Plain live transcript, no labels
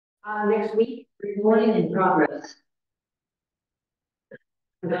next week. Recording in progress.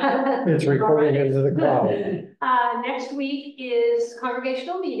 It's recording into the cloud. Next week is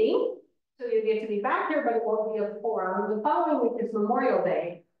congregational meeting, so you get to be back here, but it won't be a forum. The following week is Memorial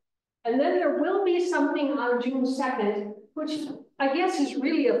Day. And then there will be something on June 2nd, which I guess is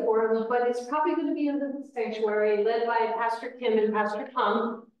really a forum, but it's probably going to be in the sanctuary led by Pastor Kim and Pastor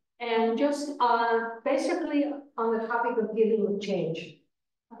Tom, and just basically on the topic of dealing with change.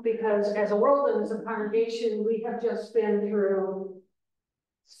 Because as a world and as a congregation, we have just been through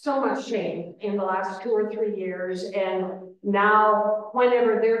so much change in the last 2 or 3 years. And now,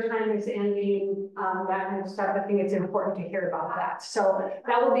 whenever their time is ending, that kind of stuff, I think it's important to hear about that. So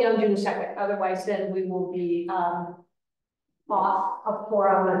that will be on June 2nd. Otherwise, then we will be off of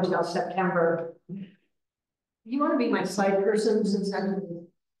forum until September. You want to be my slide person since I'm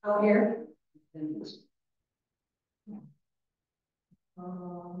out here?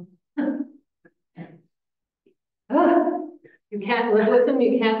 You can't live with them,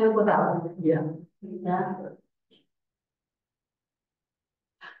 you can't live without them. Yeah. Exactly.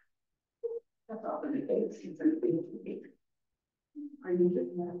 That's all the things. Are you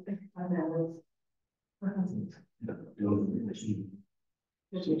doing that?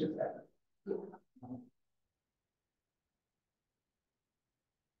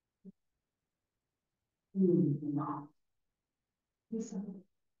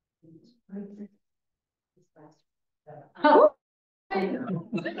 Oh.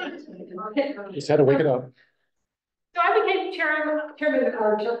 Just had to wake it up. So I became chairman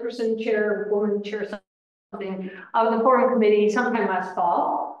or chairperson, chairwoman, chair something of the forum committee sometime last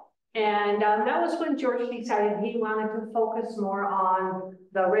fall. And that was when George decided he wanted to focus more on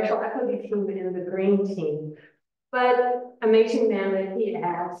the racial equity team and the green team. But amazing man that he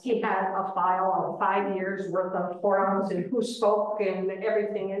had a file of 5 years worth of forums and who spoke and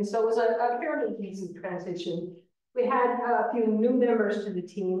everything. And so it was a fairly easy transition. We had a few new members to the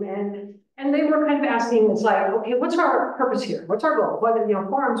team, and they were kind of asking us like, okay, what's our purpose here? What's our goal? What are,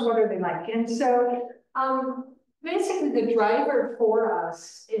 forums, what are they like? And so basically the driver for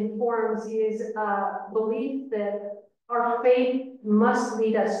us in forums is belief that our faith must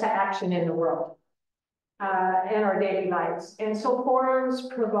lead us to action in the world. And our daily lives. And so forums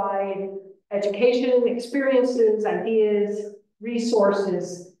provide education, experiences, ideas,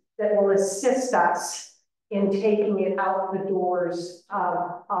 resources that will assist us in taking it out the doors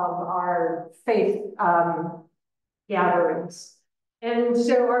of our faith gatherings. And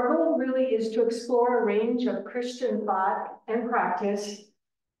so our goal really is to explore a range of Christian thought and practice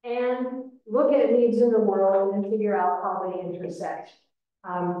and look at needs in the world and figure out how they intersect.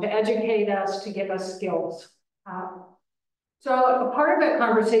 To educate us, to give us skills. So a part of that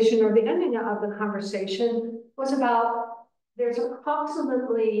conversation, or the ending of the conversation, was about there's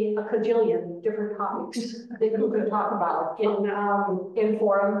approximately a cajillion different topics that you could talk about in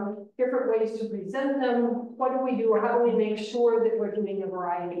forum, different ways to present them. What do we do, or how do we make sure that we're doing a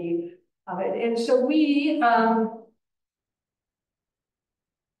variety of it? And so we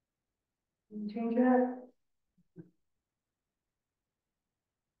change that.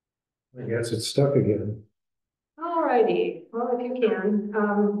 I guess it's stuck again. All righty. Well, if you can.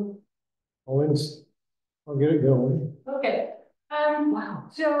 I'll get it going. Okay. Wow.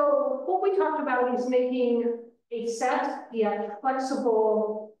 So what we talked about is making a set yet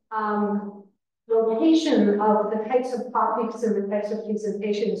flexible location of the types of topics and the types of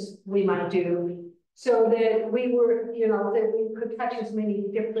presentations we might do, so that we were, that we could touch as many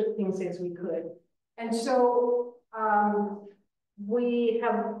different things as we could. And so we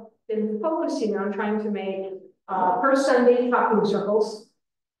have been focusing on trying to make first Sunday talking circles,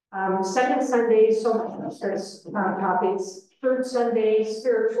 second Sunday social justice topics, third Sunday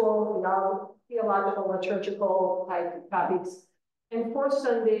spiritual, theological, liturgical type topics, and fourth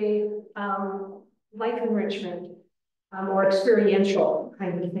Sunday life enrichment or experiential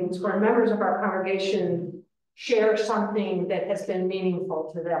kind of things where members of our congregation share something that has been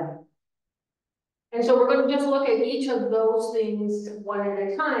meaningful to them. And so we're going to just look at each of those things one at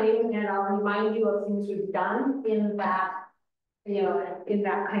a time, and I'll remind you of things we've done in that, in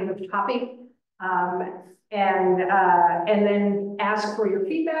that kind of topic, and then ask for your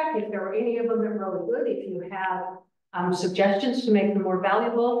feedback if there are any of them that are really good, if you have suggestions to make them more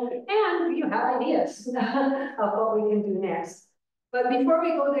valuable, and if you have ideas of what we can do next. But before we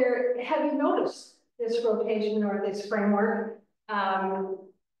go there, have you noticed this rotation or this framework?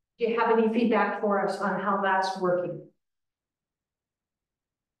 Do you have any feedback for us on how that's working?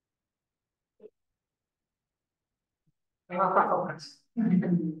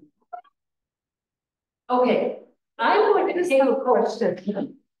 Okay, I'm going to take a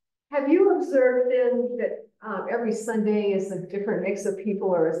question Have you observed then that every Sunday is a different mix of people,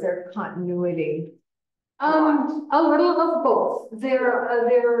 or is there continuity? A little of both.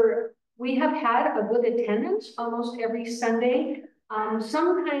 We have had a good attendance almost every Sunday.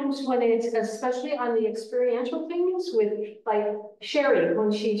 Sometimes when it's, especially on the experiential things with like Sherry,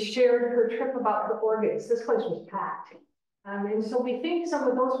 when she shared her trip about her organs, this place was packed. And so we think some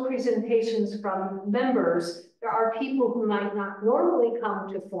of those presentations from members, there are people who might not normally come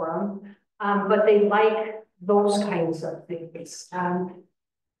to forum, but they like those kinds of things. Do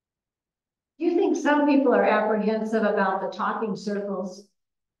you think some people are apprehensive about the talking circles?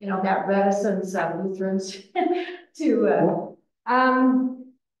 You know, that reticence of Lutherans to,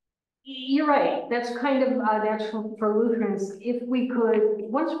 you're right. That's kind of natural for Lutherans. If we could,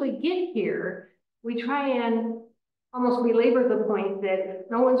 once we get here, we try and almost belabor the point that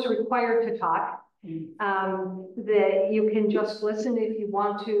no one's required to talk. That you can just listen if you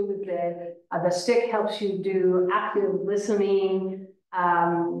want to, that the stick helps you do active listening.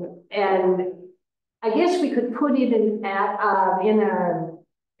 And I guess we could put it in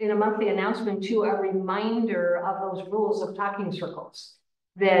a monthly announcement to a reminder of those rules of talking circles.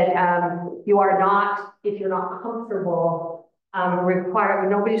 That you are not, if you're not comfortable, required,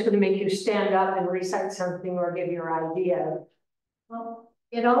 nobody's going to make you stand up and recite something or give your idea. well,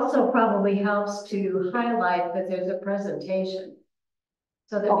 it also probably helps to highlight that there's a presentation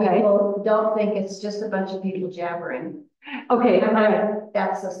so that people don't think it's just a bunch of people jabbering. Okay, all right.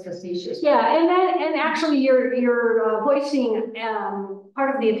 That's a facetious. Yeah, and actually you're voicing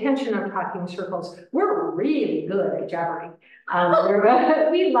part of the attention of talking circles. We're really good at jabbering.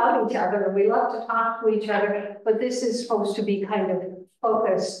 We love each other. We love to talk to each other, but this is supposed to be kind of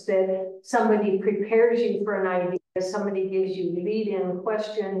focused, that somebody prepares you for an idea, somebody gives you lead-in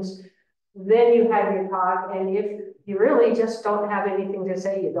questions, then you have your talk, and if you really just don't have anything to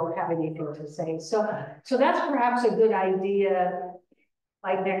say, you don't have anything to say. So that's perhaps a good idea,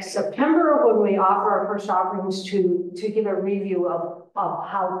 like next September when we offer our first offerings, to give a review of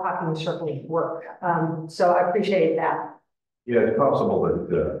how talking circles work. So I appreciate that. Yeah, it's possible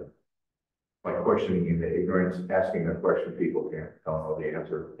that by questioning in the ignorance, asking a question people don't know the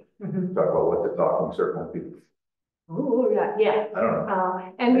answer. Talk about what the talking circle people. Oh, yeah. I don't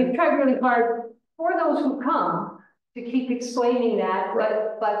know. And we've tried really hard for those who come to keep explaining that,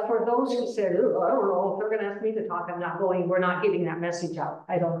 but for those who said, oh, I don't know, if they're going to ask me to talk, I'm not going, we're not getting that message out,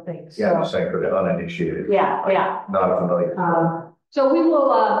 I don't think. So, Yeah, I'm saying for the uninitiated. Yeah. Not familiar. So we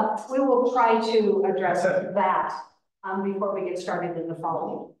will try to address that before we get started in the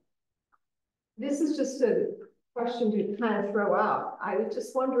following. This is just a question to kind of throw out. I was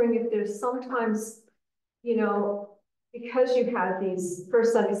just wondering if there's sometimes, you know, because you had these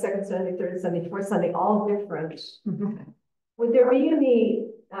first Sunday, second Sunday, third Sunday, fourth Sunday, all different, would there be any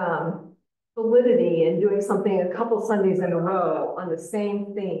validity in doing something a couple Sundays in a row on the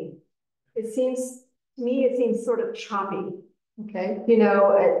same theme? It seems, to me, it seems sort of choppy. Okay. You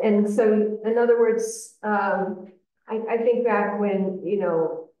know, and so in other words, I think back when, you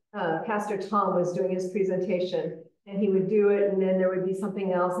know, Pastor Tom was doing his presentation, and he would do it, and then there would be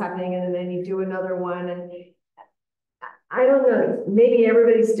something else happening, and then he'd do another one. And I don't know, maybe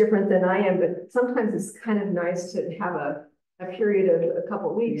everybody's different than I am, but sometimes it's kind of nice to have a period of a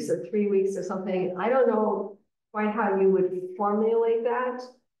couple of weeks or 3 weeks or something. I don't know quite how you would formulate that,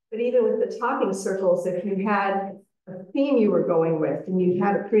 but even with the talking circles, if you had a theme you were going with and you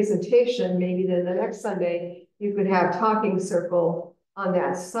had a presentation, maybe then the next Sunday you could have talking circle on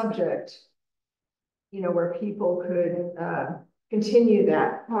that subject, you know, where people could continue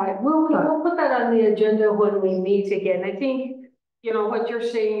that. All right, we'll put that on the agenda when we meet again. I think, you know, what you're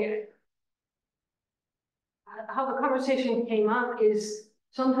saying, how the conversation came up is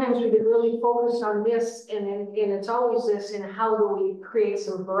sometimes we get really focused on this, and it's always this, and how do we create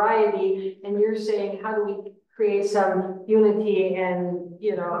some variety? And you're saying, how do we create some unity and,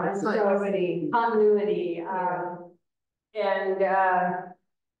 you know, continuity.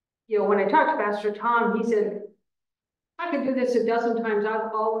 You know, when I talked to Pastor Tom, he said, I could do this a dozen times.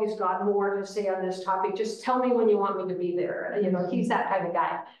 I've always got more to say on this topic. Just tell me when you want me to be there. You know, he's that kind of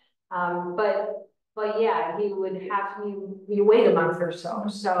guy. But yeah, he would have you wait a month or so.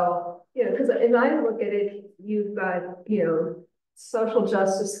 So, you know, because as I look at it, you've got, you know, social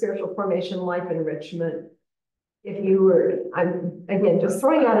justice, spiritual formation, life enrichment. If you were, I'm again just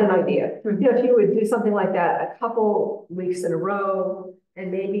throwing out an idea. You know, if you would do something like that a couple weeks in a row,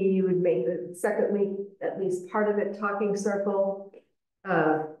 and maybe you would make the second week at least part of it talking circle.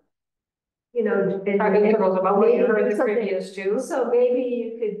 you know. and- Talking and circles about what you heard the something- previous two. So maybe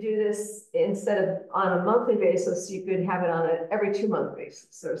you could do this instead of on a monthly basis, you could have it on a every 2-month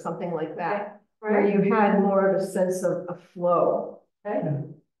basis or something like that. Where Right, you had more of a sense of a flow. okay, Yeah.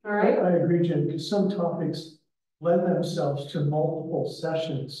 all right. I agree, Jen, because some topics lend themselves to multiple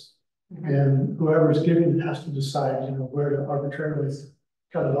sessions. And whoever's giving it has to decide, you know, where to arbitrarily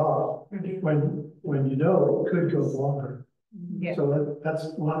cut it off, when you know it could go longer. Yeah. So that's,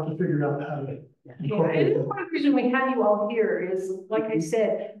 we'll have to figure out how to Yeah, incorporate and that. one reason we have you all here is, like I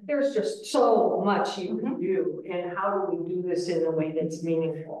said, there's just so much you can do, and how do we do this in a way that's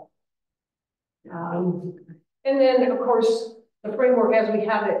meaningful? And then, of course, the framework as we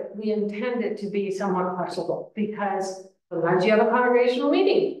have it, we intend it to be somewhat flexible, because sometimes you have a congregational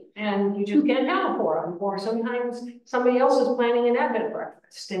meeting and you just can't have a forum, or sometimes somebody else is planning an Advent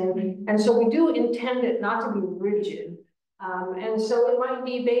breakfast, and so we do intend it not to be rigid. And so it might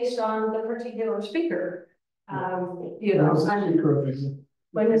be based on the particular speaker. You know, Where's the speaker available?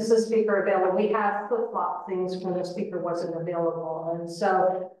 when is the speaker available? We have flip-flop things when the speaker wasn't available, and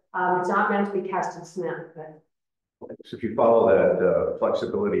so it's not meant to be cast in cement, but. So if you follow that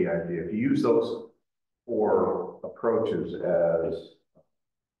flexibility idea, if you use those 4 approaches as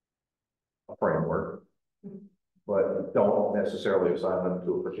a framework, but don't necessarily assign them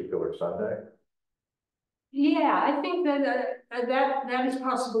to a particular Sunday. Yeah, I think that that is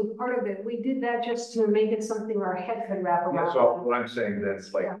possibly part of it. We did that just to make it something our head could wrap Yeah, around. so what I'm saying then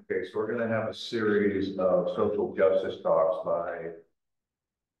is like, okay, so we're gonna have a series of social justice talks by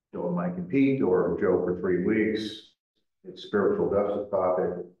Joe and Mike and Pete, or Joe for 3 weeks. It's spiritual justice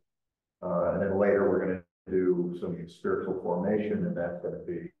topic. And then later we're gonna do some spiritual formation, and that's gonna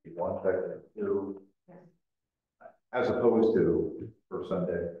be 1 second, 2. As opposed to first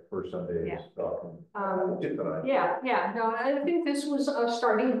Sunday Yeah. is talking. Yeah, no, I think this was a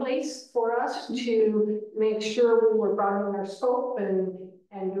starting place for us to make sure we were broadening our scope and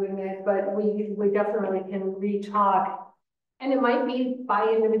doing it, but we definitely can re-talk. And it might be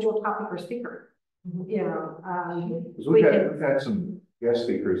by individual topic or speaker, you know. Because We we've had some guest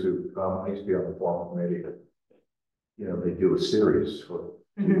speakers who used to be on the forum committee. You know, they do a series for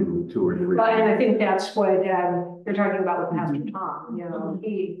two or three. But, and I think that's what, you're talking about with Pastor Tom, you know,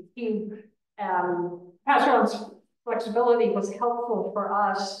 Pastor Tom's flexibility was helpful for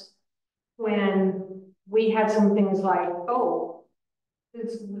us when we had some things like, oh,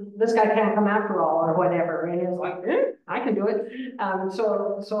 this guy can't come after all, or whatever, and it's like, I can do it.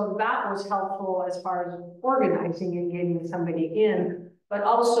 So that was helpful as far as organizing and getting somebody in, but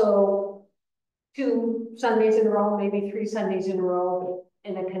also 2 Sundays in a row, maybe 3 Sundays in a row,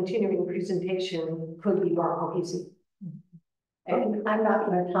 and a continuing presentation could be more cohesive. And I'm not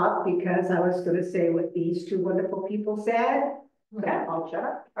gonna talk because I was gonna say what these 2 wonderful people said. Okay, I'll shut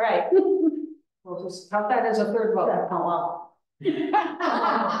up. all right. We'll just count that as a 3rd vote.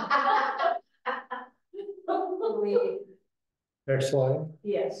 Next slide.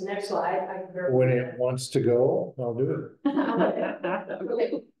 Yes, next slide. When it wants to go, I'll do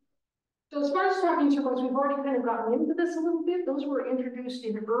Okay. So as far as talking circles, we've already kind of gotten into this a little bit. Those were introduced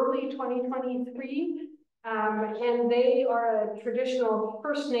in early 2023. And they are a traditional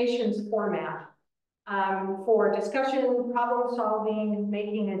First Nations format for discussion, problem solving,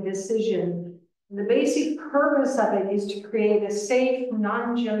 making a decision. The basic purpose of it is to create a safe,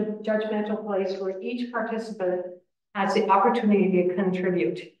 non-judgmental place where each participant has the opportunity to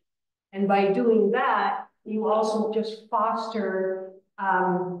contribute. And by doing that, you also just foster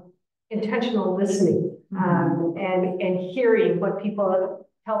intentional listening and hearing what people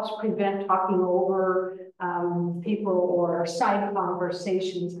helps prevent talking over people or side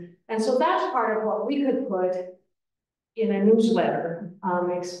conversations. And so that's part of what we could put in a newsletter,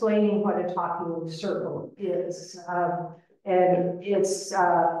 explaining what a talking circle is. And it's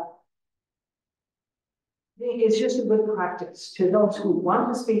just a good practice to those who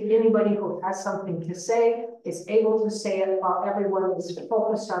want to speak. Anybody who has something to say is able to say it while everyone is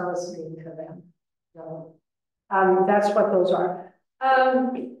focused on listening to them. So that's what those are.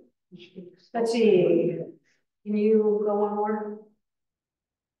 Let's see. Can you go one more?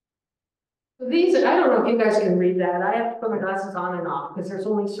 These, I don't know if you guys can read that. I have to put my glasses on and off because there's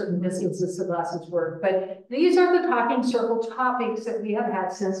only certain distances the glasses work. But these are the talking circle topics that we have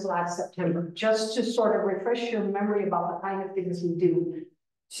had since last September, just to sort of refresh your memory about the kind of things we do.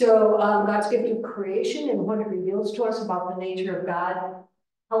 So God's gift of creation and what it reveals to us about the nature of God,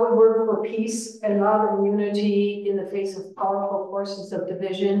 how we work for peace and love and unity in the face of powerful forces of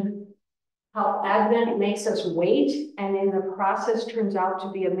division, how Advent makes us wait and in the process turns out to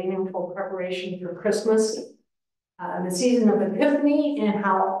be a meaningful preparation for Christmas. the season of Epiphany, and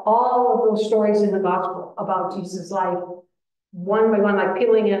how all of those stories in the gospel about Jesus' life, one by one, like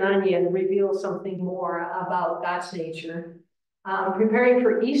peeling an onion, reveal something more about God's nature. Preparing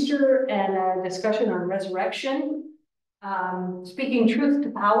for Easter and a discussion on resurrection, speaking truth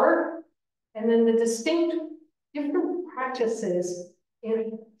to power, and then the distinct different practices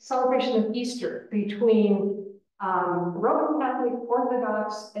in celebration of Easter between Roman Catholic,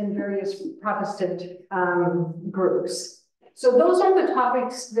 Orthodox, and various Protestant groups. So those are the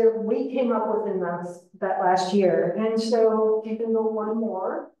topics that we came up with in that last year. And so you can go one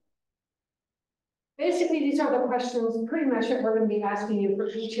more. Basically, these are the questions pretty much that we're going to be asking you for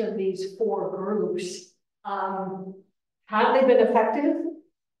each of these 4 groups. Have they been effective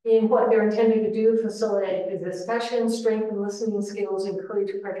in what they're intending to do? Facilitate the discussion, strengthen listening skills,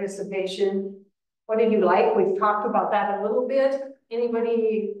 encourage participation. What did you like? We've talked about that a little bit.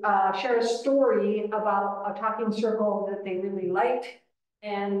 Anybody share a story about a talking circle that they really liked,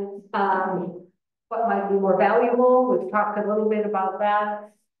 and what might be more valuable? We've talked a little bit about that.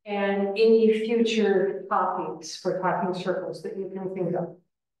 And any future topics for talking circles that you can think of.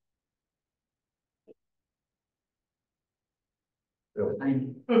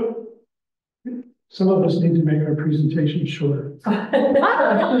 Some of us need to make our presentation shorter.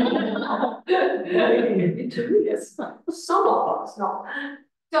 Some of us, no.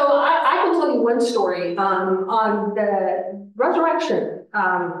 So I can tell you one story on the resurrection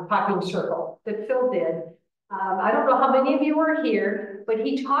talking circle that Phil did. I don't know how many of you were here, but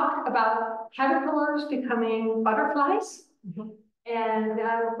he talked about caterpillars becoming butterflies. And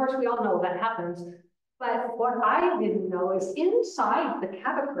of course, we all know that happens. But what I didn't know is inside the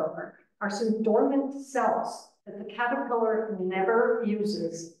caterpillar are some dormant cells that the caterpillar never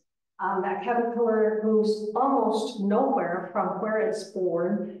uses. That caterpillar moves almost nowhere from where it's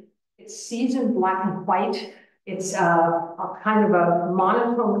born. It's seasoned black and white. It's a kind of a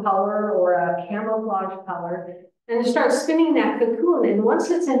monochrome color or a camouflage color. And it starts spinning that cocoon. And once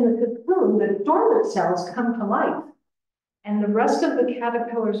it's in the cocoon, the dormant cells come to life. And the rest of the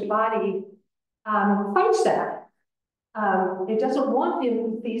caterpillar's body fights that. It doesn't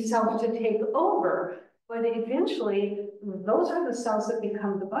want these cells to take over, but eventually those are the cells that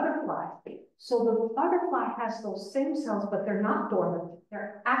become the butterfly. So the butterfly has those same cells, but they're not dormant,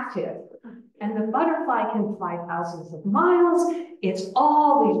 they're active. And the butterfly can fly thousands of miles. It's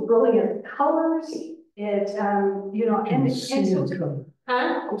all these brilliant colors. It, you know, and it's Season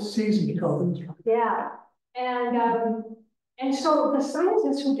colors. Yeah. And so the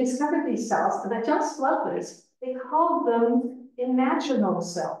scientists who discovered these cells, and I just love this, they called them imaginal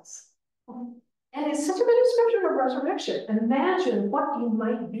cells. And it's such a good description of resurrection. Imagine what you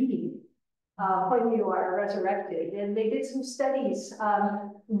might be when you are resurrected. And they did some studies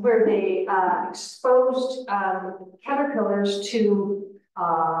where they exposed caterpillars to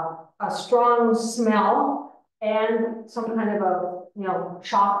a strong smell and some kind of a, you know,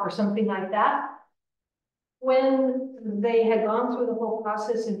 shock or something like that. When they had gone through the whole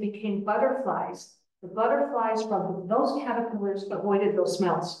process and became butterflies, the butterflies from those caterpillars avoided those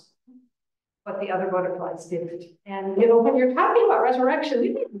smells, but the other butterflies didn't. And, you know, when you're talking about resurrection, we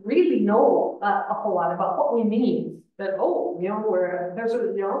didn't really know a whole lot about what we mean. That, oh, you know, we're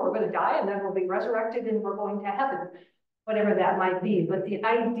going to die and then we'll be resurrected and we're going to heaven, whatever that might be. But the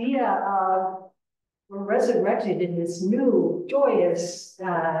idea of we're resurrected in this new, joyous,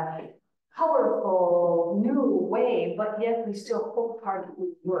 colorful, new way, but yet we still wholeheartedly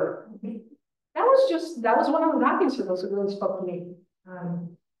were. That was one of the talking circles that really spoke to me.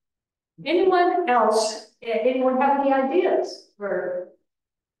 Anyone else? Anyone have any ideas for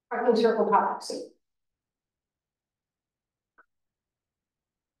talking circle topics?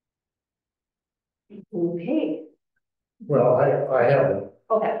 Okay. Well, I have.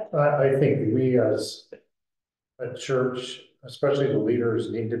 Okay. I think we as a church, especially the leaders,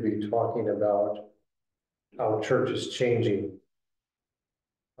 need to be talking about how church is changing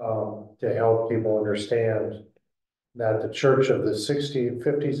to help people understand that the church of the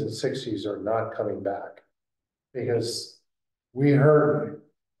 50s and 60s are not coming back. Because we heard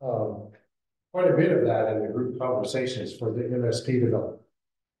quite a bit of that in the group conversations for the MSP development.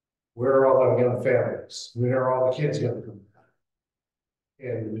 Where are all the young families? Where are all the kids going to come back?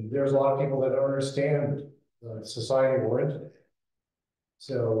 And there's a lot of people that don't understand the society we're in today.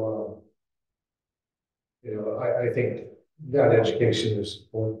 So, you know, I think that education is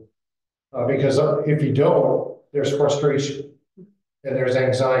important. Because if you don't, there's frustration and there's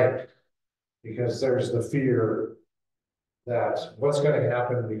anxiety because there's the fear that what's going to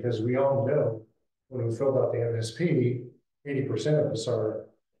happen, because we all know when we filled out the MSP, 80% of us are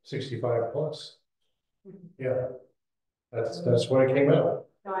 65 plus. Yeah. That's what it came out.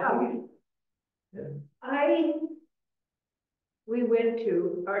 We went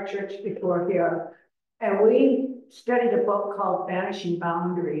to our church before here, and we studied a book called Vanishing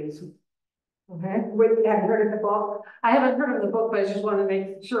Boundaries. Okay. Have you heard of the book? I haven't heard of the book, but I just want to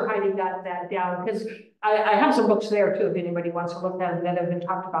make sure Heidi got that down, because I have some books there too, if anybody wants to look at them that have been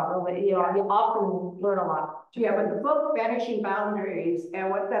talked about really, you often learn a lot. Yeah, but the book Vanishing Boundaries, and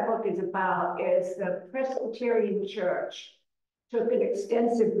what that book is about is the Presbyterian Church took an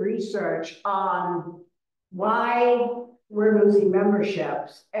extensive research on why we're losing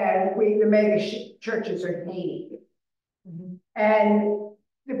memberships, and the mega churches are gaining. And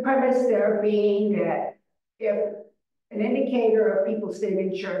the premise there being that if an indicator of people staying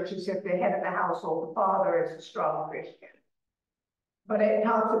in church is if the head of the household, the father, is a strong Christian. But it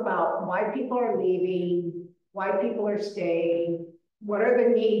talks about why people are leaving, why people are staying, what are the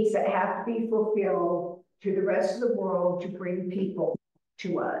needs that have to be fulfilled to the rest of the world to bring people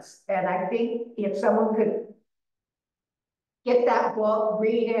to us. And I think if someone could get that book,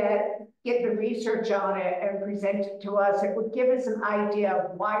 read it, get the research on it, and present it to us, it would give us an idea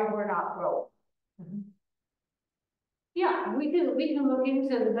of why we're not growing. Yeah, we can look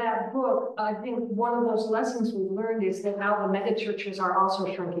into that book. I think one of those lessons we learned is that now the mega churches are also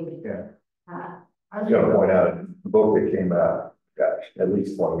shrinking. Yeah. I was gonna point out, the book that came out, gosh, at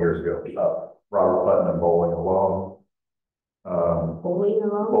least 20 years ago, Robert Putnam, Bowling Alone. Bowling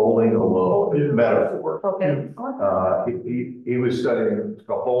Alone? Bowling Alone, metaphor. Okay. He was studying, it's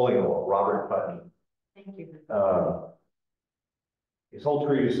called Bowling Alone, Robert Putnam. Thank you. His whole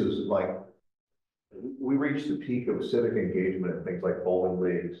treatise is like, we reached the peak of civic engagement in things like bowling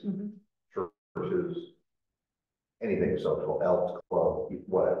leagues, churches, anything social, Elks Club,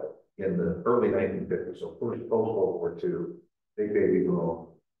 whatever, in the early 1950s. So post World War II, big baby boom.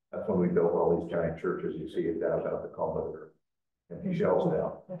 That's when we built all these giant churches. You see it downtown at the Cumberland, empty shells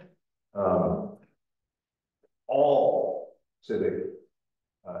now. All civic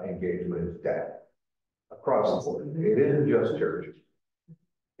engagement is dead across the board. It isn't just churches.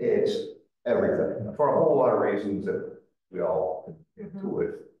 It's everything, for a whole lot of reasons that we all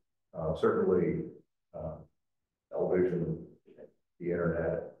intuit. Certainly, television, the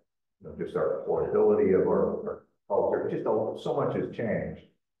internet, just our affordability of our culture. Just so much has changed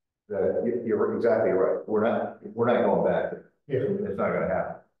that you're exactly right. We're not going back. It's not going to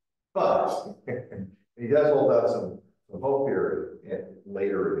happen. But he does hold out some hope here.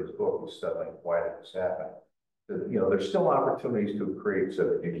 Later in his book, he's studying why did this happen. There's still opportunities to create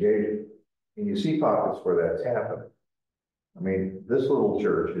civic engagement. And you see pockets where that's happening. I mean, this little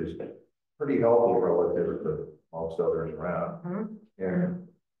church is pretty healthy relative to most others around. And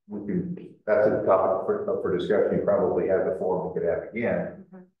that's a topic for discussion. You probably had before, we could have again.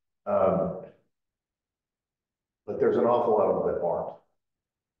 But there's an awful lot of that aren't.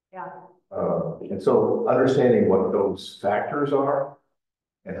 Yeah. And so understanding what those factors are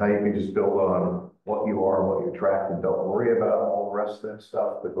and how you can just build on what you are and what you attract and don't worry about all the rest of that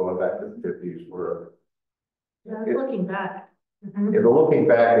stuff. But going back to the 50s, where Looking back. the looking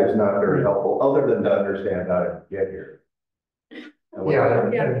back is not very helpful, other than to understand how to get here.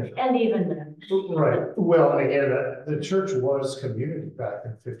 And even then. Right. Well, and again, the church was community back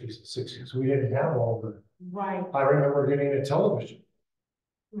in the 50s and 60s. We didn't have all the. Right. I remember getting a television.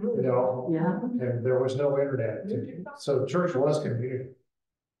 Yeah. And there was no internet. So the church was community.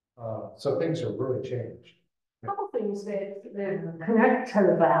 So things have really changed. A couple things that connect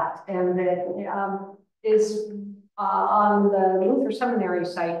to that, and that is on the Luther Seminary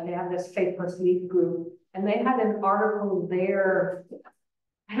site. They have this Faithless League group, and they had an article there.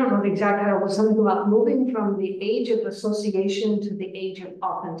 I don't know the exact title, but something about moving from the age of association to the age of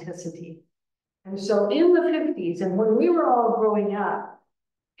authenticity. And so in the 50s, and when we were all growing up,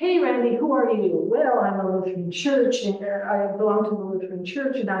 hey, Randy, who are you? Well, I'm a Lutheran church, and I belong to the Lutheran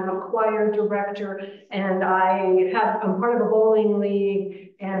church, and I'm a choir director, and I'm part of a bowling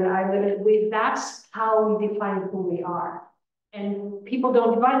league, and that's how we define who we are. And people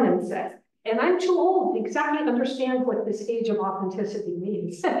don't define themselves. And I'm too old to exactly understand what this age of authenticity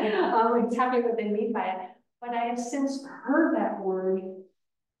means, exactly what they mean by it. But I have since heard that word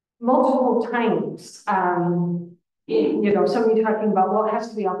multiple times. Somebody talking about, well, it has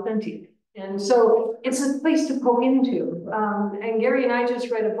to be authentic. And so it's a place to poke into. And Gary and I just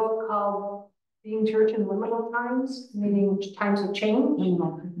read a book called Being Church in Liminal Times, meaning times of change.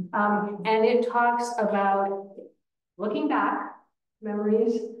 And it talks about looking back,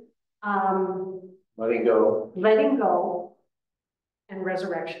 memories, letting go, and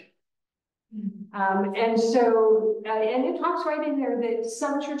resurrection. And so, and it talks right in there that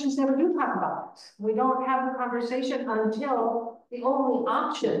some churches never do talk about this. We don't have the conversation until the only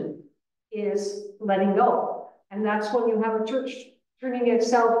option is letting go. And that's when you have a church turning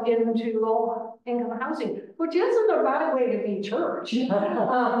itself into low income housing, which isn't a bad way to be church. You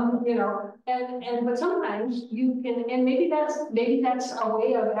know, but sometimes you can, and maybe that's a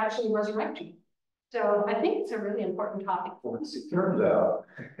way of actually resurrecting. So I think it's a really important topic. Well, it turns out,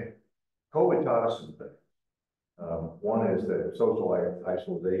 COVID taught us some things. One is that social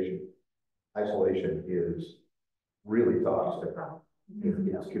isolation is really toxic.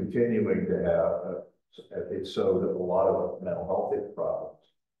 It's continuing to have, it's so that a lot of mental health problems.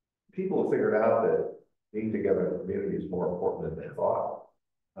 People have figured out that being together in the community is more important than they thought.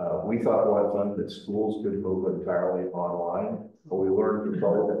 We thought one time that schools could move entirely online, but we learned from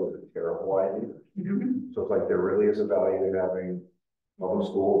COVID that was a terrible idea. So it's like there really is a value to having public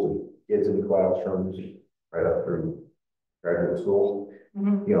schools and kids in the classrooms right up through graduate school.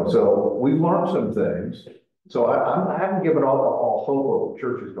 You know, so we've learned some things. So I haven't given all hope of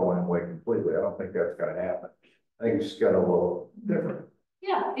churches going away completely. I don't think that's going to happen. I think it's going to look different.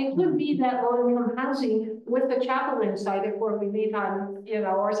 Yeah, it could be that low income housing with the chapel inside it where we meet on, you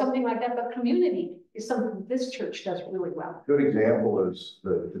know, or something like that, but community is something this church does really well. Good example is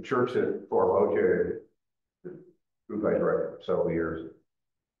the church at Fort OJ, the group I directed for several years.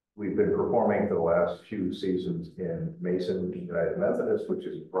 We've been performing for the last few seasons in Mason United Methodist, which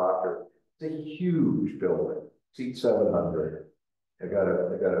is in Proctor. It's a huge building, seats 700. They got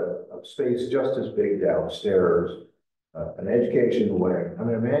a space just as big downstairs, an education wing. I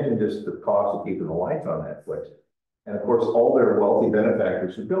mean, imagine just the cost of keeping the lights on that place. And of course, all their wealthy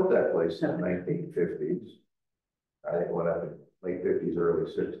benefactors who built that place in the 1950s, I think went up in late 50s, early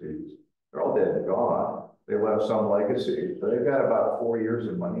 60s, they're all dead and gone. They left some legacy. So they've got about 4 years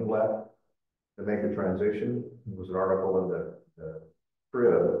of money left to make the transition. There was an article in the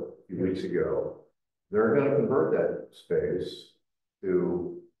Crib a few weeks ago. They're going to convert that space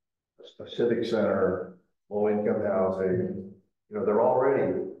to a civic center, low income housing. You know, they're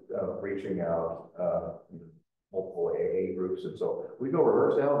already reaching out multiple AA groups. And so we go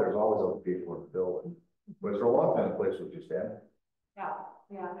reverse now, there's always other people in the building. But for a long time, the place was just empty. Yeah,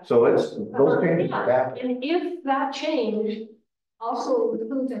 yeah. So those changes are happening. And if that change also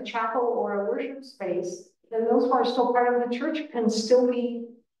includes a chapel or a worship space, then those who are still part of the church can still be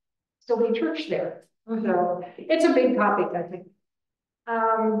church there. So it's a big topic, I think.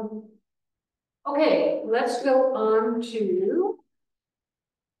 Okay, let's go on to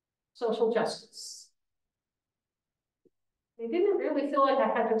social justice. I didn't really feel like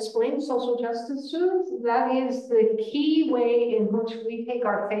I had to explain social justice to us. That is the key way in which we take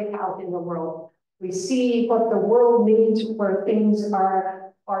our faith out in the world. We see what the world needs where things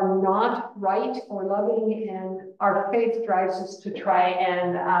are not right or loving, and our faith drives us to try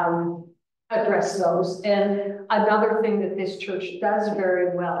and address those. And another thing that this church does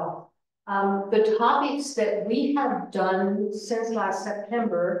very well, the topics that we have done since last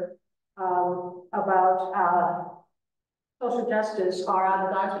September about social justice are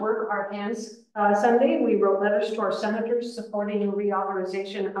on God's Work, Our Hands Sunday. We wrote letters to our senators supporting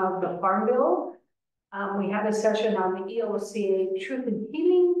reauthorization of the Farm Bill. We had a session on the ELCA Truth and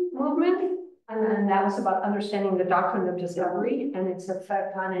Healing movement, and that was about understanding the doctrine of discovery and its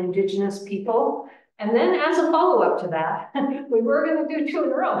effect on Indigenous people. And then as a follow-up to that, we were going to do 2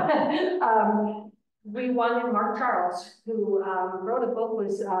 in a row. We wanted Mark Charles, who wrote a book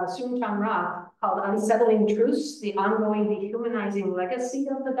with Soon Chan Ra called Unsettling Truths, the Ongoing Dehumanizing Legacy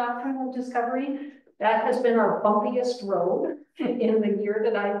of the Doctrine of Discovery. That has been our bumpiest road in the year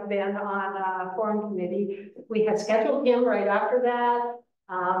that I've been on Foreign Committee. We had scheduled him right after that,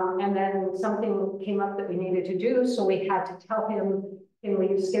 and then something came up that we needed to do, so we had to tell him, can we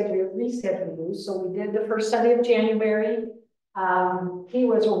reschedule you? So we did the first Sunday of January. He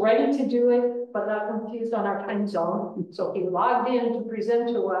was ready to do it, but got confused on our time zone. So he logged in to present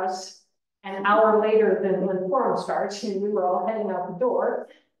to us an hour later than when forum starts, and we were all heading out the door.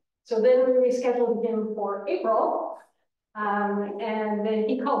 So then we rescheduled him for April. And then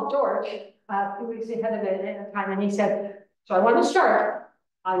he called George a few weeks ahead of it at a time, and he said, so I want to start.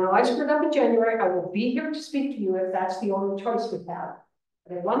 I know I screwed up in January. I will be here to speak to you if that's the only choice we have.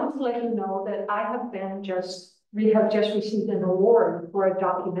 But I wanted to let you know that we have just received an award for a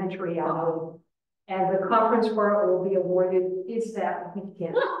documentary album. And the conference where it will be awarded is that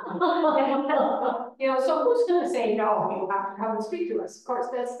weekend. You know, so who's going to say, no, you have to come and speak to us? Of course,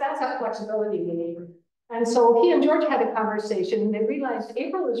 that's that flexibility we need. And so he and George had a conversation, and they realized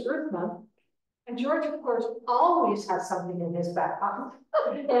April is Earth Month. And George, of course, always has something in his back pocket.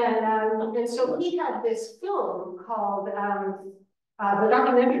 And so he had this film called, the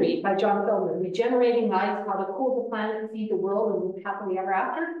documentary by John Feldman, Regenerating Life, How to Cool the Planet, Feed the World, and Live Happily Ever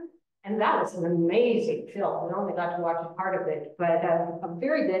After. And that was an amazing film. We only got to watch a part of it, but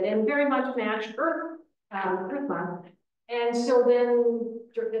very good and very much matched Earth Month. And so then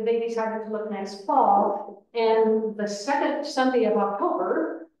they decided to look next fall, and the second Sunday of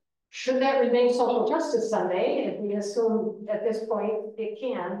October, should that remain Social Justice Sunday, if we assume at this point it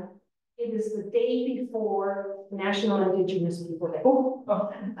can, it is the day before National Indigenous People Day.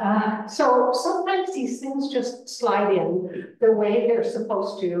 So sometimes these things just slide in the way they're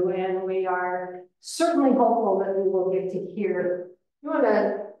supposed to, and we are certainly hopeful that we will get to hear. You want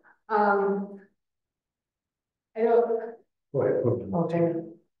to, I don't. Go ahead. Okay.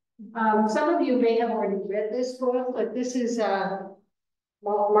 Some of you may have already read this book, but this is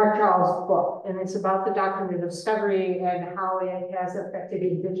Mark Charles' book, and it's about the doctrine of discovery and how it has affected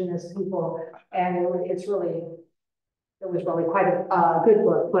Indigenous people. And it was really quite a good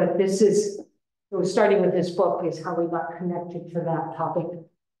book, but it was starting with this book is how we got connected to that topic.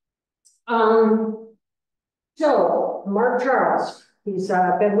 So Mark Charles, he's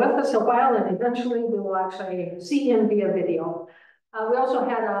been with us a while, and eventually we will actually see him via video. We also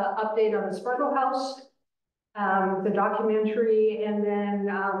had an update on the Sparkle House, the documentary, and then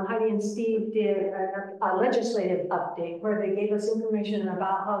Heidi and Steve did a legislative update where they gave us information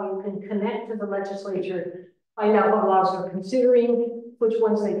about how you can connect to the legislature, find out what laws they're considering, which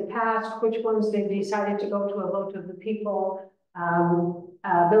ones they've passed, which ones they've decided to go to a vote of the people,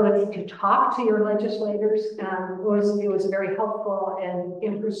 ability to talk to your legislators. It was a very helpful and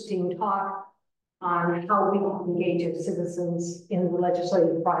interesting talk on how we can engage as citizens in the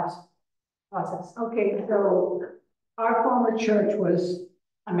legislative process. Okay, so our former church was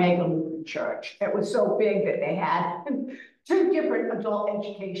a mega Lutheran church. It was so big that they had 2 different adult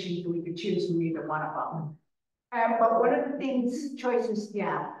educations. We could choose from either one of them. But one of the things, choices,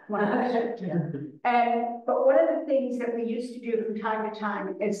 yeah. But one of the things that we used to do from time to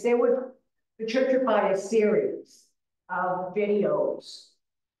time is the church would buy a series of videos.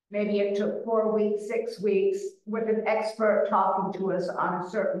 Maybe it took 4 weeks, 6 weeks with an expert talking to us on a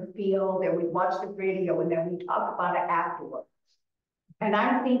certain field, and we'd watch the video and then we'd talk about it afterwards. And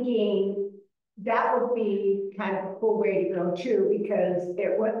I'm thinking that would be kind of a cool way to go too, because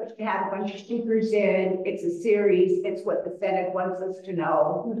it would have a bunch of speakers in, it's a series, it's what the Senate wants us to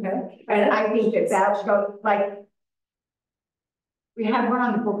know. Okay. And I think that's like, we had one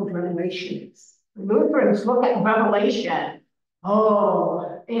on the book of Revelations. Lutherans look at Revelation. Oh,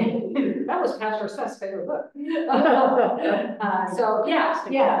 that was Pastor Seth's favorite book. So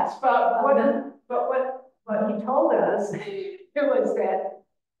yes, but what he told us, it was that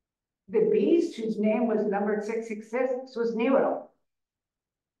the beast whose name was numbered 666 was Nero.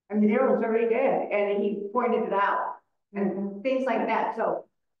 I mean, Nero's already dead, and he pointed it out and things like that. So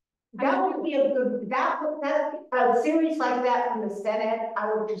that would be a good, that a series like that from the Senate,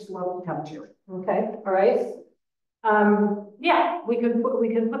 I would just love to come to it. Okay, all right. Yeah, we can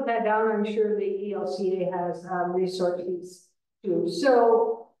put that down. I'm sure the ELCA has resources too.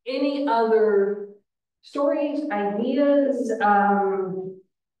 So any other stories, ideas,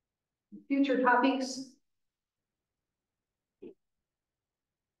 future topics?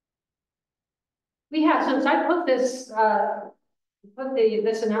 We have, since I put this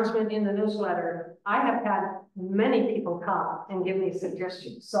this announcement in the newsletter, I have had many people come and give me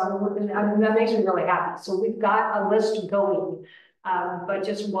suggestions. So that makes me really happy. So we've got a list going, but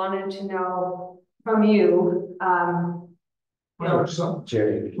just wanted to know from you. What were some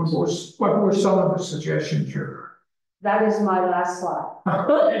of the suggestions here? That is my last slide.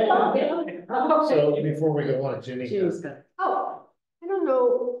 So before we go on, Jenny. Oh, I don't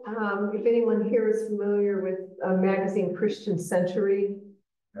know if anyone here is familiar with a magazine, Christian Century.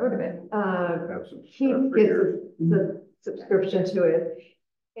 Heard of it? He gets the subscription to it.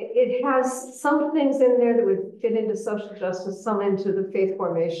 It has some things in there that would fit into social justice, some into the faith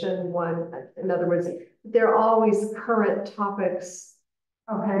formation one. In other words, they're always current topics.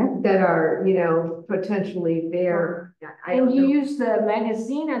 Okay. That are, potentially there. And you use the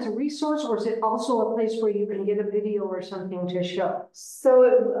magazine as a resource, or is it also a place where you can get a video or something to show? So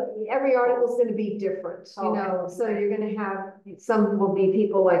every article is going to be different, so you're going to have, some will be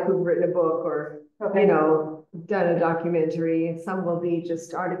people like who've written a book or, done a documentary, and some will be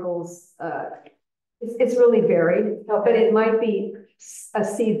just articles. It's really varied, but it might be a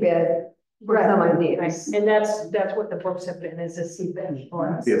seedbed for some ideas. Right. And that's what the books have been, is a seedbed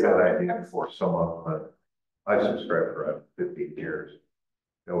for us. Be a bad idea for someone, but I subscribed for 15 years.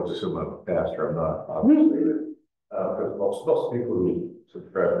 I was assuming I'm a pastor, I'm not, obviously, because most people who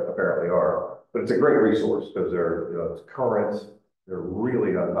subscribe apparently are, but it's a great resource because they're, it's current, they're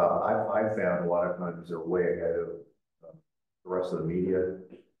really on top. I found a lot of times they're way ahead of the rest of the media.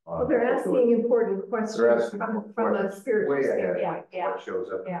 Well, they're asking important questions from a spiritual way ahead. standpoint. Yeah. What shows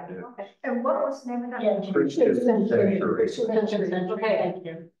up. Yeah. in And what was the name of that? Yeah. Christian Century. Okay. Thank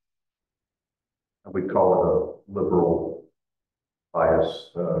you. We call it a liberal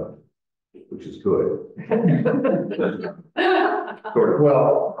bias, which is good. Sort of,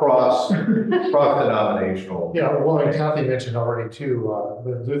 well, cross denominational. Yeah, well, and Kathy mentioned already too,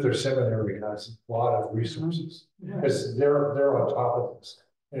 the Luther Seminary has a lot of resources. Because they're on top of this,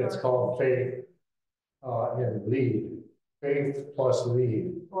 and it's called Faith, and Lead, Faith plus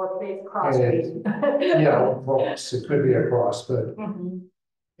Lead. Or faith crossbreed. Yeah, or cross, it could be a cross, but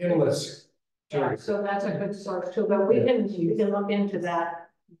endless. Yeah, so that's a good source too, but we can look into that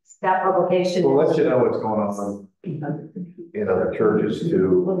publication. We'll let you know what's going on in other churches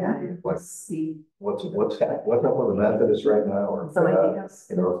too. Like, what's up with the Methodists right now, or, so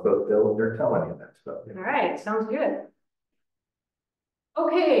they're telling you that stuff. All right, sounds good.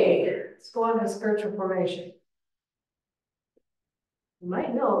 Okay, let's go on to spiritual formation. You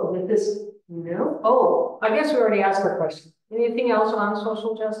might know that this, I guess we already asked our question. Anything else on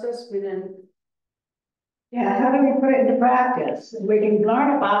social justice? We didn't. Yeah, how do we put it into practice? We can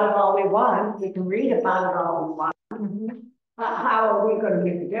learn about it all we want, we can read about it all we want. How are we gonna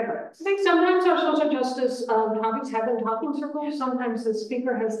make a difference? I think sometimes our social justice topics have been talking circles. Sometimes the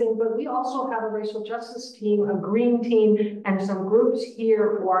speaker has things, but we also have a racial justice team, a green team, and some groups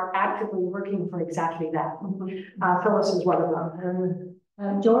here who are actively working for exactly that. Phyllis is one of them.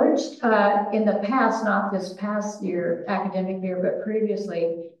 George, in the past, not this past year, academic year, but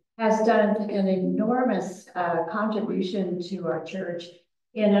previously, has done an enormous contribution to our church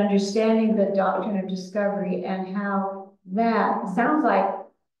in understanding the doctrine of discovery and how that sounds like,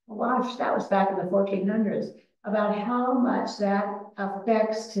 gosh, that was back in the 1400s, about how much that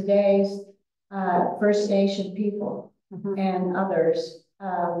affects today's First Nation people and others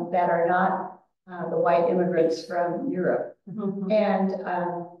that are not the white immigrants from Europe. And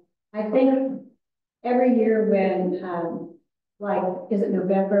I think every year when like, is it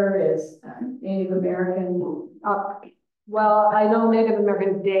November, is Native American? Well, I know Native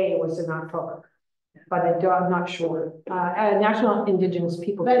American Day was in October, but I'm not sure. National Indigenous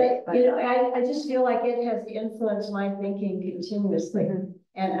People Day. But you know, I just feel like it has influenced my thinking continuously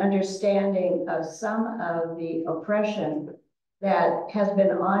and understanding of some of the oppression that has been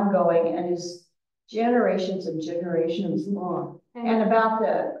ongoing and is generations and generations long. And about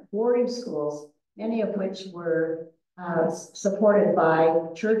the boarding schools, many of which were supported by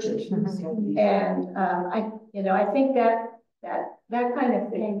churches. And I think that kind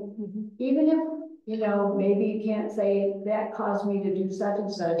of thing, even if, maybe you can't say that caused me to do such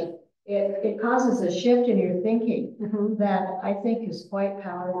and such, it causes a shift in your thinking that I think is quite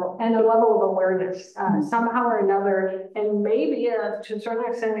powerful. And a level of awareness, somehow or another, and maybe to a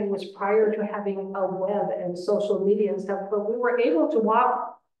certain extent it was prior to having a web and social media and stuff, but we were able to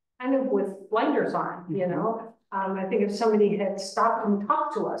walk kind of with blinders on, I think if somebody had stopped and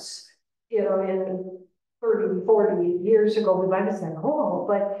talked to us, in 30, 40 years ago, we might have said, oh,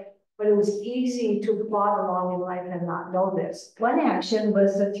 but it was easy to plod along in life and not know this. One action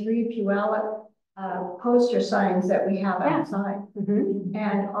was the 3 Puyallup poster signs that we have outside.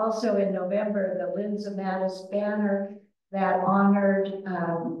 And also in November, the Lindsay Mattis banner that honored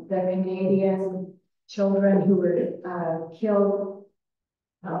the Canadian children who were killed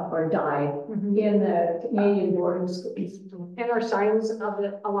or died in the Canadian boarding schools. And our signs of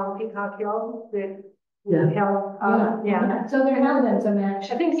it along Peacock Hill that we held. So there have been some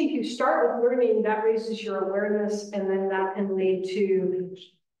action. I think if you start with learning, that raises your awareness, and then that can lead to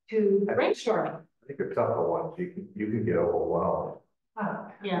brainstorming. I think a tougher one, you can get overwhelmed.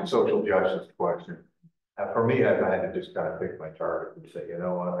 Yeah. Social justice question. For me, I had to just kind of pick my target and say, you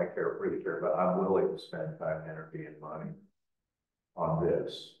know what, I really care about, I'm willing to spend time, energy, and money on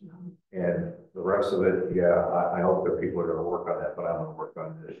this. And the rest of it, I hope that people are gonna work on that, but I'm gonna work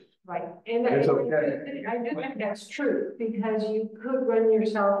on this. Right, and It's okay. I do think that's true, because you could run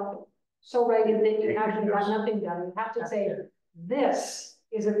yourself so ragged that you actually got nothing done. You have to say, this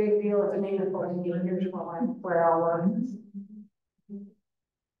is a big deal, it's meaningful, and here's where I'll work.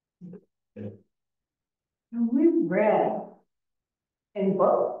 We've read in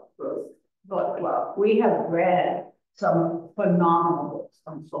book club, we have read some phenomenal books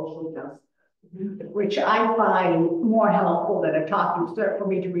on social justice, which I find more helpful than a talking start for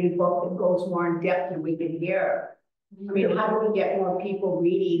me to read a book that goes more in depth and we can hear I mean, how do we get more people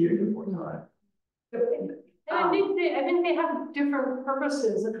reading? And I think they have different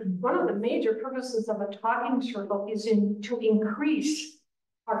purposes. One of the major purposes of a talking circle is to increase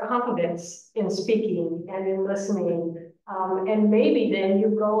our confidence in speaking and in listening. And maybe then you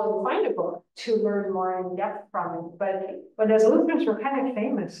go and find a book to learn more in depth from it. But as Lutherans, we're kind of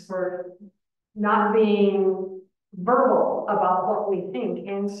famous for not being verbal about what we think.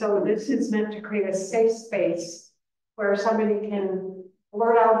 And so this is meant to create a safe space where somebody can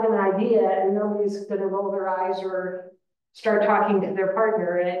blurt out an idea and nobody's gonna roll their eyes or start talking to their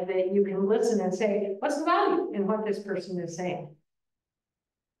partner, and that you can listen and say, what's the value in what this person is saying?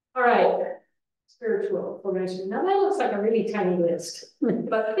 All right, spiritual formation. Now that looks like a really tiny list,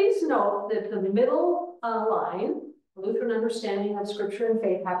 but please note that the middle line, Lutheran understanding of scripture and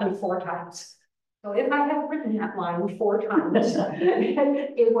faith, happened 4 times. So if I had written that line 4 times,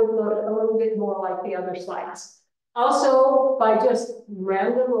 it would look a little bit more like the other slides. Also, by just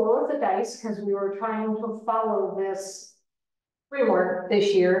random roll of the dice, because we were trying to follow this framework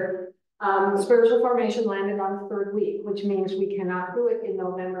this year, spiritual formation landed on the 3rd week, which means we cannot do it in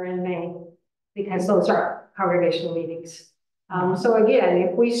November and May, because those are congregational meetings. So again,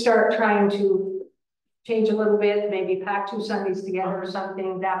 if we start trying to change a little bit, maybe pack 2 Sundays together or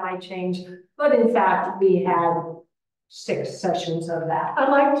something, that might change. But in fact, we had 6 sessions of that. I'd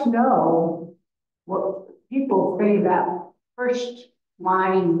like to know what people say that first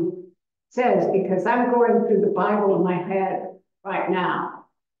line says, because I'm going through the Bible in my head right now.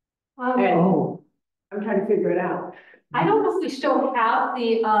 And I'm trying to figure it out. I don't know if we still have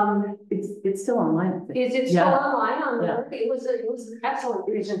the, It's still online. is it still online on there? It was an excellent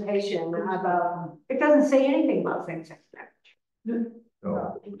presentation about, it doesn't say anything about same-sex marriage.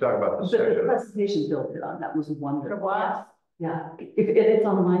 No, we talk about the The section. presentation built it on, that was It wonderful. was. Yeah, it's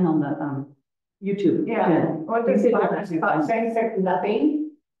online on the, YouTube. Yeah. What does it about same-sex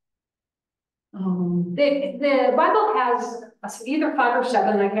nothing? The Bible has either 5 or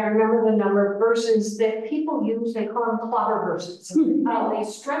 7, I can't remember the number, verses that people use, they call them clobber verses. They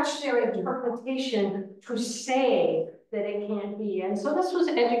stretch their interpretation to say that it can't be. And so this was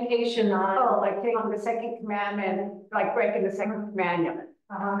education on. Oh, like taking the 2nd commandment, like breaking the 2nd commandment.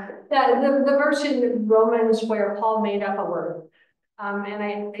 The verse in Romans where Paul made up a word.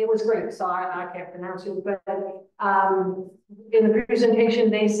 And it was great, so I can't pronounce it, but in the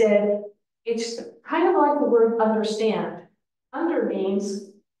presentation, they said, it's kind of like the word understand. Under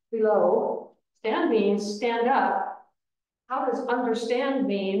means below, stand means stand up. How does understand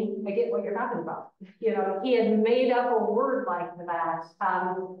mean, I get what you're talking about? You know, he had made up a word like that.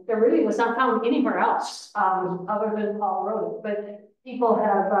 There really was not found anywhere else, other than Paul wrote it, but people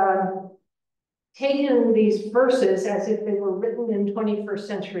have taken these verses as if they were written in 21st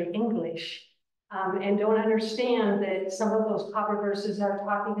century English, and don't understand that some of those copper verses are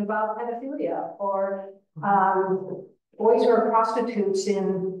talking about pedophilia or boys who are prostitutes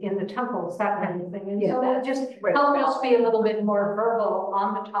in the temples, that kind of thing. And so that just helped us be a little bit more verbal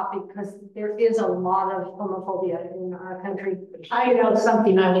on the topic, because there is a lot of homophobia in our country. I know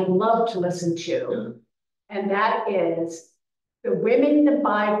something I would love to listen to, and that is the women in the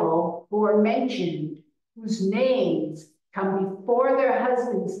Bible who are mentioned, whose names come before their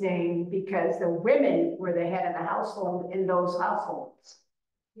husband's name because the women were the head of the household in those households.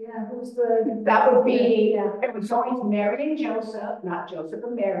 Yeah, who's That would be, it was always Mary and Joseph, not Joseph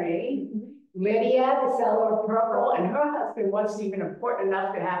and Mary. Lydia, the seller of purple, and her husband wasn't even important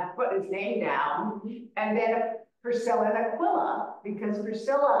enough to have put his name down. And then Priscilla and Aquila, because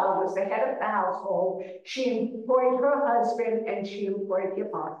Priscilla was the head of the household. She employed her husband and she employed the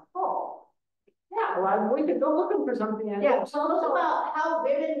apostle Paul. Yeah, well, we could go looking for something. Yeah, tell us about how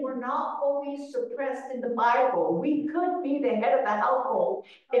women were not always suppressed in the Bible. We could be the head of the household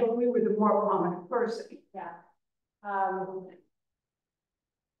if we were the more prominent person. Yeah.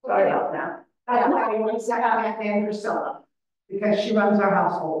 Sorry about that. That's why I want to second that name Priscilla, because she runs our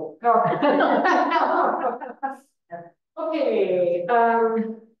household. Okay,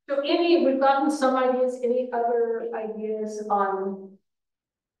 so we've gotten some ideas, any other ideas on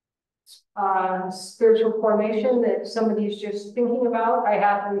spiritual formation that somebody's just thinking about? I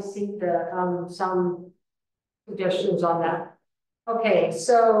have received some suggestions on that. Okay,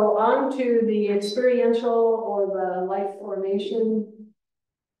 so on to the experiential or the life formation.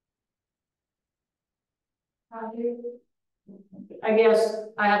 I guess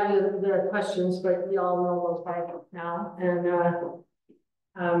I have the questions, but we all know those by now. And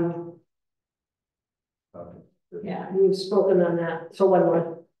yeah, we've spoken on that. So one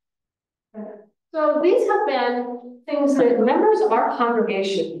more. So these have been things that members of our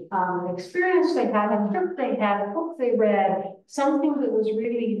congregation, experience they had, a trip they had, a book they read, something that was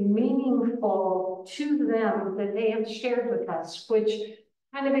really meaningful to them that they have shared with us, which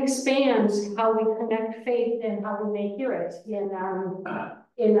kind of expands how we connect faith and how we may hear it in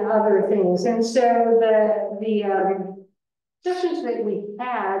other things. And so the sessions that we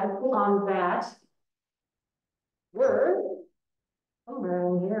had on that were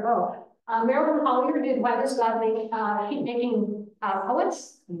around here. Marilyn Collier did Why Does God Keep Making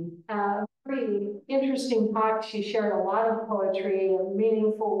Poets? Pretty interesting talk. She shared a lot of poetry and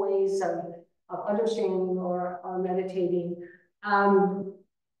meaningful ways of understanding or meditating.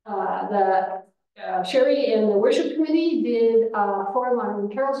 Sherry and the worship committee did a forum on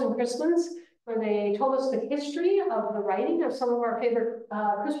carols and Christmas, where they told us the history of the writing of some of our favorite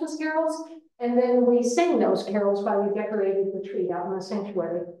Christmas carols. And then we sang those carols while we decorated the tree out in the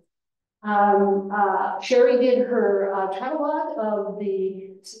sanctuary. Sherry did her catalog of the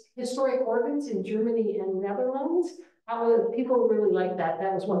historic organs in Germany and Netherlands. People really liked that.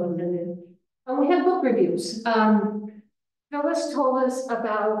 That was one of them. And we had book reviews. Phyllis told us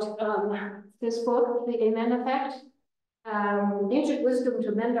about this book, The Amen Effect, Ancient Wisdom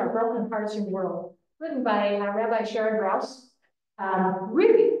to Mend Our Broken Hearts and World, written by Rabbi Sharon Brous.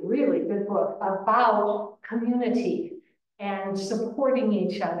 Really, really good book about community and supporting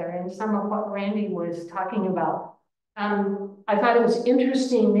each other, and some of what Randy was talking about. I thought it was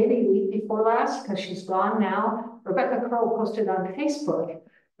interesting, maybe a week before last, because she's gone now, Rebecca Crow posted on Facebook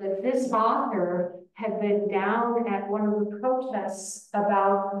that this author had been down at one of the protests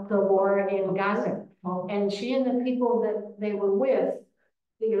about the war in Gaza. And she and the people that they were with,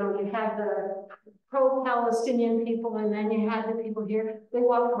 you know, you had the pro-Palestinian people, and then you had the people here. They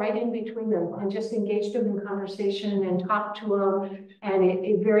walked right in between them and just engaged them in conversation and talked to them, and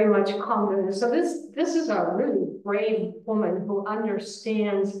it very much calmed them. So this is a really brave woman who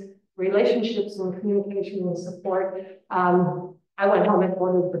understands relationships and communication and support. I went home and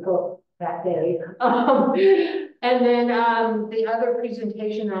ordered the book that day. And then the other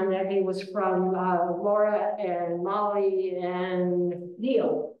presentation on that day was from Laura and Molly and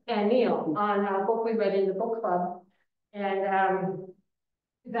Neil on a book we read in the book club. And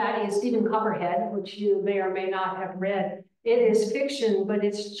that is Stephen Copperhead, which you may or may not have read. It is fiction, but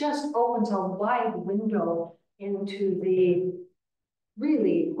it just opens a wide window into the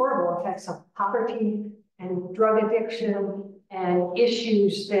really horrible effects of poverty and drug addiction and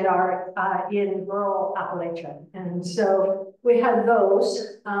issues that are in rural Appalachia. And so we had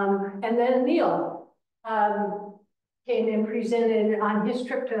those. And then Neil came and presented on his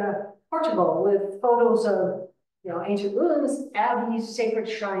trip to Portugal with photos of, you know, ancient ruins, abbeys, sacred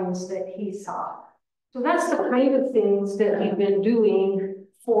shrines that he saw. So that's the kind of things that we've been doing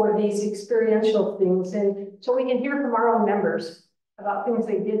for these experiential things. And so we can hear from our own members about things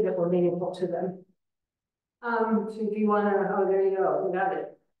they did that were meaningful to them. So if you want to, oh, there you go, we got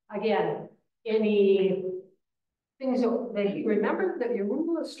it. Again, any things that you remember, that you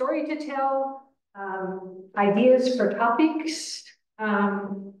remember, a story to tell, ideas for topics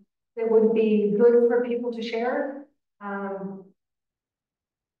that would be good for people to share. I'd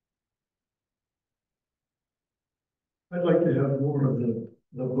like to have more of the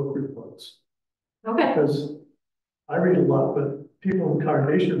book reports. Okay. Because I read a lot, but people in the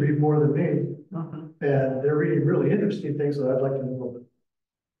congregation read more than me. And they're reading really interesting things that I'd like to know about.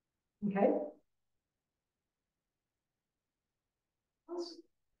 Okay.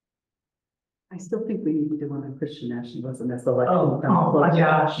 I still think we need to do one on Christian nationalism as the election. Oh my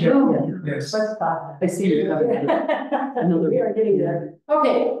gosh, yeah. Yes. Let's stop. I see you coming. Another. We are getting there.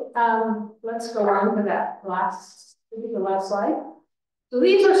 Okay, let's go on to that the last slide. So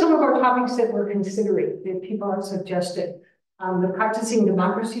these are some of our topics that we're considering, that people have suggested. The Practicing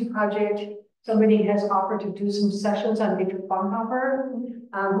Democracy Project. Somebody has offered to do some sessions on Dietrich Bonhoeffer,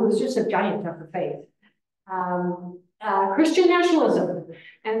 who is just a giant of the faith. Christian nationalism.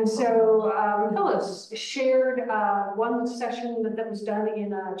 And so Phyllis shared one session that was done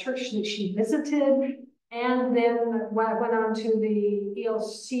in a church that she visited, and then went on to the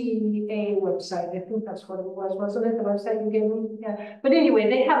ELCA website. I think that's what it was, wasn't it? The website you gave me? Yeah. But anyway,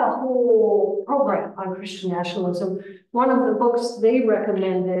 they have a whole program on Christian nationalism. One of the books they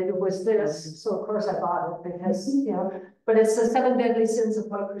recommended was this. So of course I bought it because, you know, but it's the 7 Deadly Sins of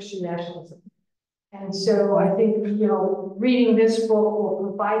White Christian Nationalism. And so I think, you know, reading this book will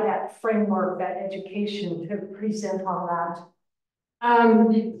provide that framework, that education to present on that.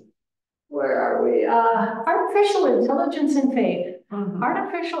 Where are we? Artificial intelligence and faith.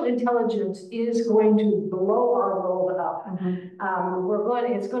 Artificial intelligence is going to blow our world up.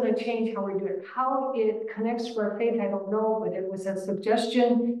 It's going to change how we do it. How it connects to our faith, I don't know, but it was a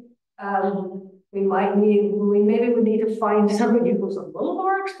suggestion. We maybe would need to find somebody who's a little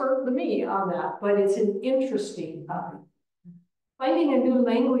more expert than me on that, but it's an interesting topic. Finding a new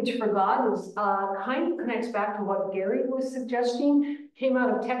language for God is kind of connects back to what Gary was suggesting. Came out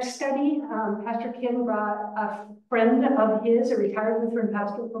of text study. Pastor Kim brought a friend of his, a retired Lutheran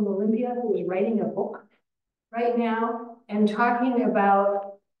pastor from Olympia, who is writing a book right now and talking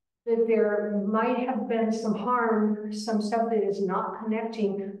about that there might have been some harm, some stuff that is not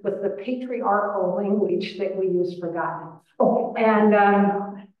connecting with the patriarchal language that we use for God.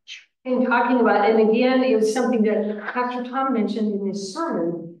 And talking about, and again, it was something that Pastor Tom mentioned in his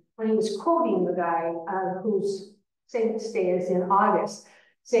sermon when he was quoting the guy whose Saints' Day is in August,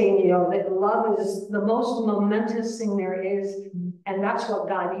 saying, you know, that love is the most momentous thing there is, and that's what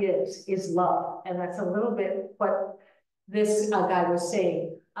God is love. And that's a little bit what this guy was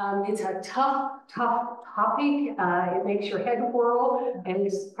saying. It's a tough topic. It makes your head whirl, and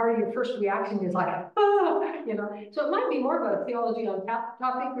it's part of your first reaction is like, oh, you know. So it might be more of a theology on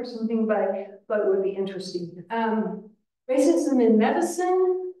topic or something, but it would be interesting. Racism in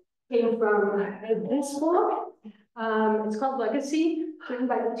medicine came from this book. It's called Legacy, written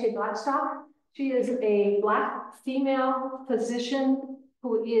by Lucia Blackstock. She is a Black female physician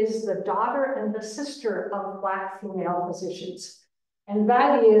who is the daughter and the sister of Black female physicians. And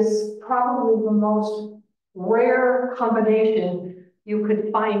that is probably the most rare combination you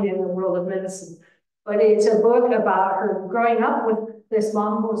could find in the world of medicine. But it's a book about her growing up with this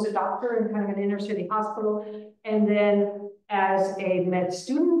mom who was a doctor in kind of an inner city hospital, and then as a med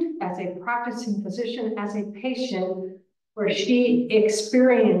student, as a practicing physician, as a patient, where she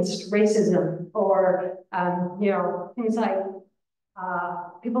experienced racism or, you know, things like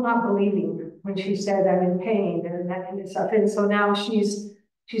people not believing when she said I'm in pain and that kind of stuff. And so now she's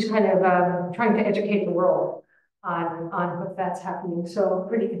kind of trying to educate the world on what that's happening. So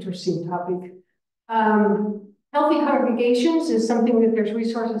pretty interesting topic. Healthy congregations is something that there's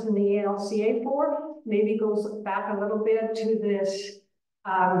resources in the ALCA for. Maybe goes back a little bit to this,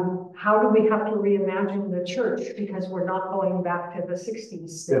 how do we have to reimagine the church because we're not going back to the 60s.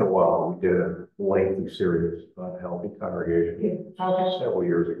 It's been a while. We did a lengthy series on healthy congregation several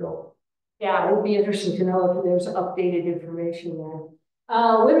years ago. Yeah, it would be interesting to know if there's updated information there.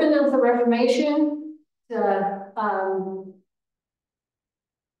 Women of the Reformation, that's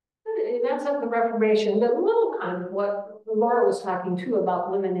of the Reformation, the little kind of what Laura was talking too about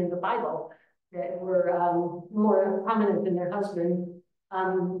women in the Bible that were more prominent than their husband,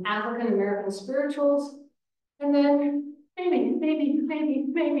 African American spirituals, and then maybe.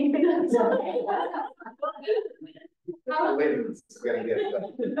 How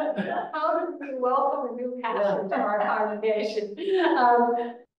do we welcome a new pastor to our congregation?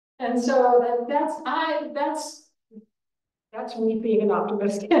 And so that's me being an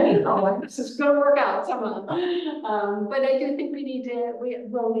optimist. This is going to work out somehow. But I do think we'll need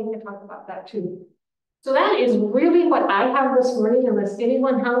to talk about that too. So that is really what I have this morning, unless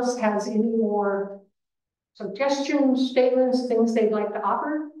anyone else has any more suggestions, statements, things they'd like to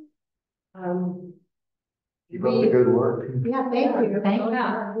offer. Keep up the good work. Yeah, thank you. Thank you.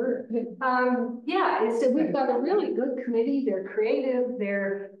 Yeah, we've got a really good committee. They're creative.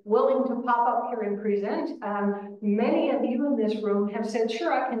 They're willing to pop up here and present. Many of you in this room have said,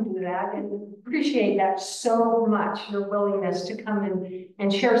 sure, I can do that, and appreciate that so much, your willingness to come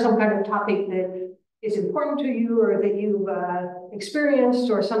and share some kind of topic that is important to you or that you've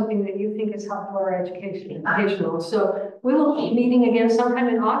experienced or something that you think is helpful or educational. So we will be meeting again sometime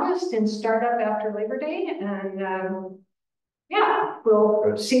in August and start up after Labor Day. And yeah,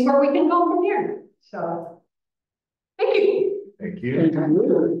 we'll see where we can go from here. So thank you. Thank you.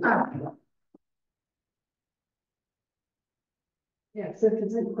 Yeah, so if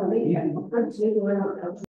it's